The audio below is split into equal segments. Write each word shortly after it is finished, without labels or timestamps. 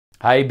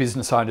Hey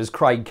business owners,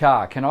 Craig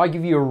Carr. Can I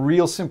give you a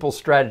real simple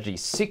strategy?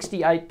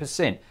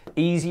 68%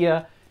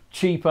 easier,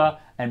 cheaper,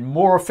 and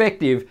more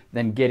effective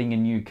than getting a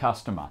new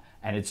customer.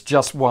 And it's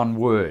just one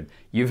word.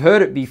 You've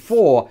heard it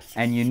before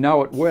and you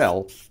know it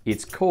well.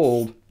 It's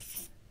called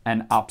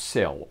an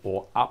upsell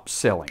or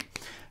upselling.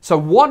 So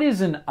what is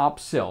an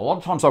upsell? A lot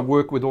of times I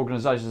work with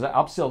organizations that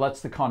upsell,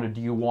 that's the kind of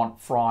do you want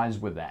fries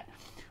with that?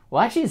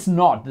 Well, actually it's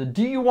not. The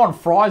do you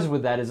want fries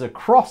with that is a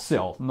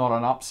cross-sell, not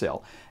an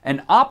upsell.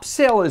 An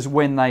upsell is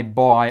when they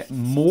buy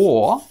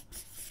more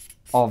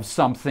of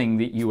something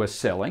that you are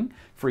selling.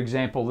 For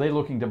example, they're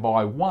looking to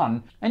buy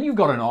one and you've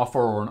got an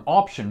offer or an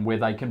option where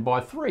they can buy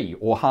 3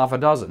 or half a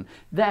dozen.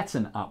 That's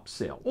an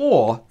upsell.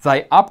 Or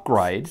they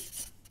upgrade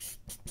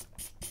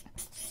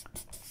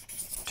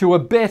to a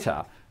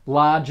better,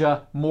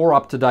 larger, more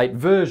up-to-date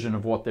version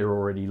of what they're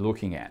already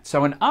looking at.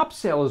 So an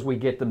upsell is we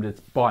get them to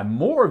buy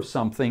more of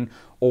something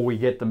or we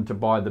get them to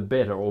buy the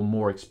better or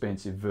more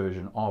expensive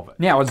version of it.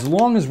 Now, as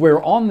long as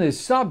we're on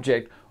this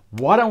subject,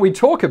 why don't we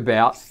talk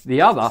about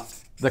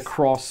the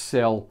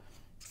cross-sell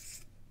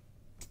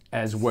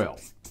as well.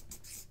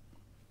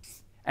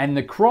 And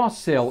the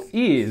cross-sell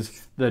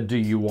is the do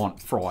you want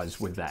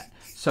fries with that?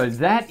 So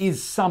that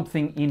is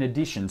something in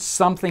addition,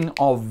 something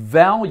of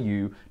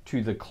value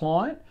to the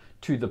client,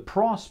 to the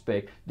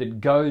prospect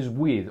that goes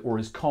with or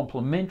is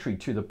complementary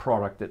to the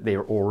product that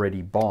they're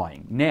already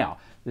buying. Now,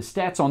 the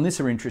stats on this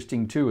are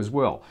interesting too as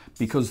well,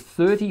 because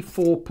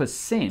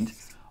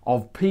 34%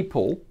 of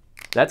people,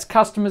 that's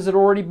customers that are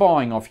already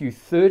buying off you,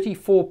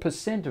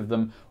 34% of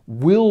them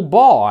will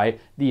buy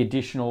the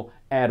additional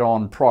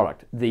add-on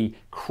product, the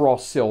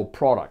cross-sell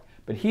product.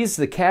 But here's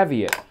the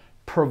caveat,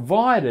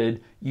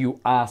 provided you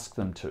ask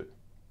them to.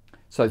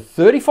 So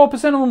 34%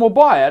 of them will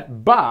buy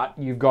it, but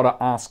you've got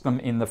to ask them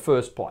in the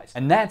first place.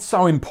 And that's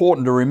so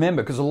important to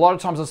remember because a lot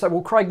of times I say,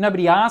 well, Craig,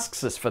 nobody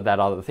asks us for that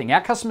other thing. Our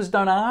customers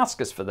don't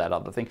ask us for that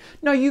other thing.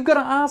 No, you've got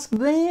to ask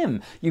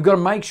them. You've got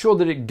to make sure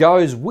that it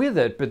goes with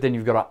it, but then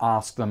you've got to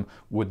ask them,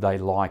 would they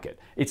like it?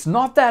 It's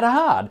not that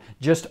hard,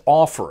 just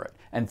offer it.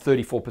 And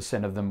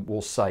 34% of them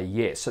will say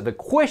yes. So the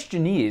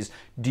question is,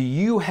 do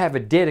you have a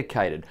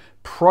dedicated,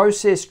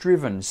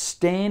 process-driven,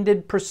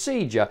 standard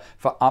procedure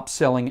for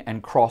upselling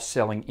and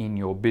cross-selling in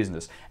your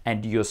business?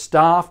 And do your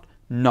staff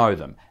know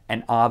them?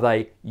 And are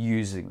they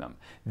using them?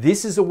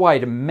 This is a way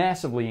to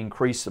massively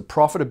increase the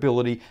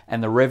profitability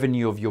and the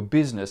revenue of your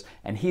business.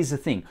 And here's the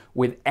thing,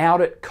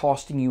 without it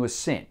costing you a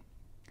cent.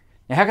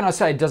 Now, how can I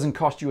say it doesn't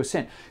cost you a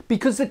cent?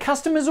 Because the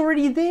customer's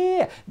already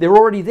there. They're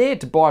already there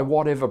to buy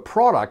whatever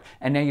product,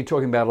 and now you're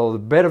talking about a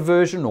better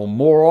version or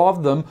more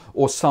of them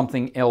or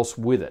something else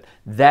with it.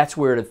 That's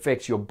where it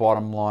affects your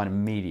bottom line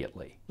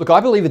immediately. Look, I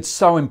believe it's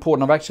so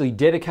important. I've actually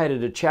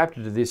dedicated a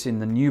chapter to this in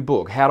the new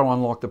book, How to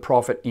Unlock the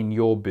Profit in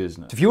Your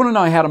Business. If you want to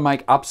know how to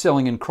make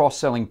upselling and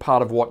cross-selling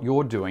part of what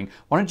you're doing,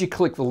 why don't you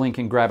click the link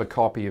and grab a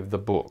copy of the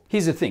book.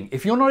 Here's the thing,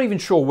 if you're not even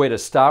sure where to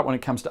start when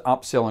it comes to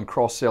upsell and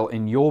cross-sell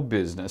in your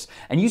business,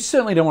 and you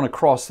certainly don't want to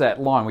cross that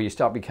line where you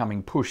start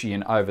becoming pushy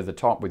and over the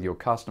top with your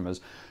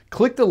customers,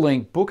 click the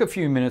link, book a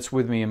few minutes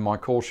with me in my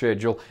call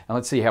schedule, and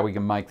let's see how we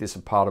can make this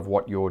a part of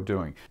what you're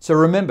doing. So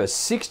remember,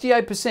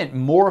 68%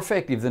 more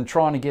effective than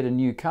trying to get a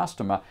new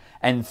customer,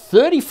 and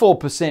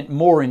 34%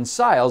 more in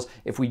sales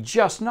if we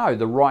just know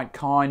the right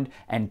kind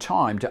and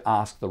time to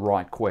ask the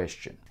right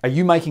question. Are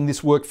you making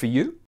this work for you?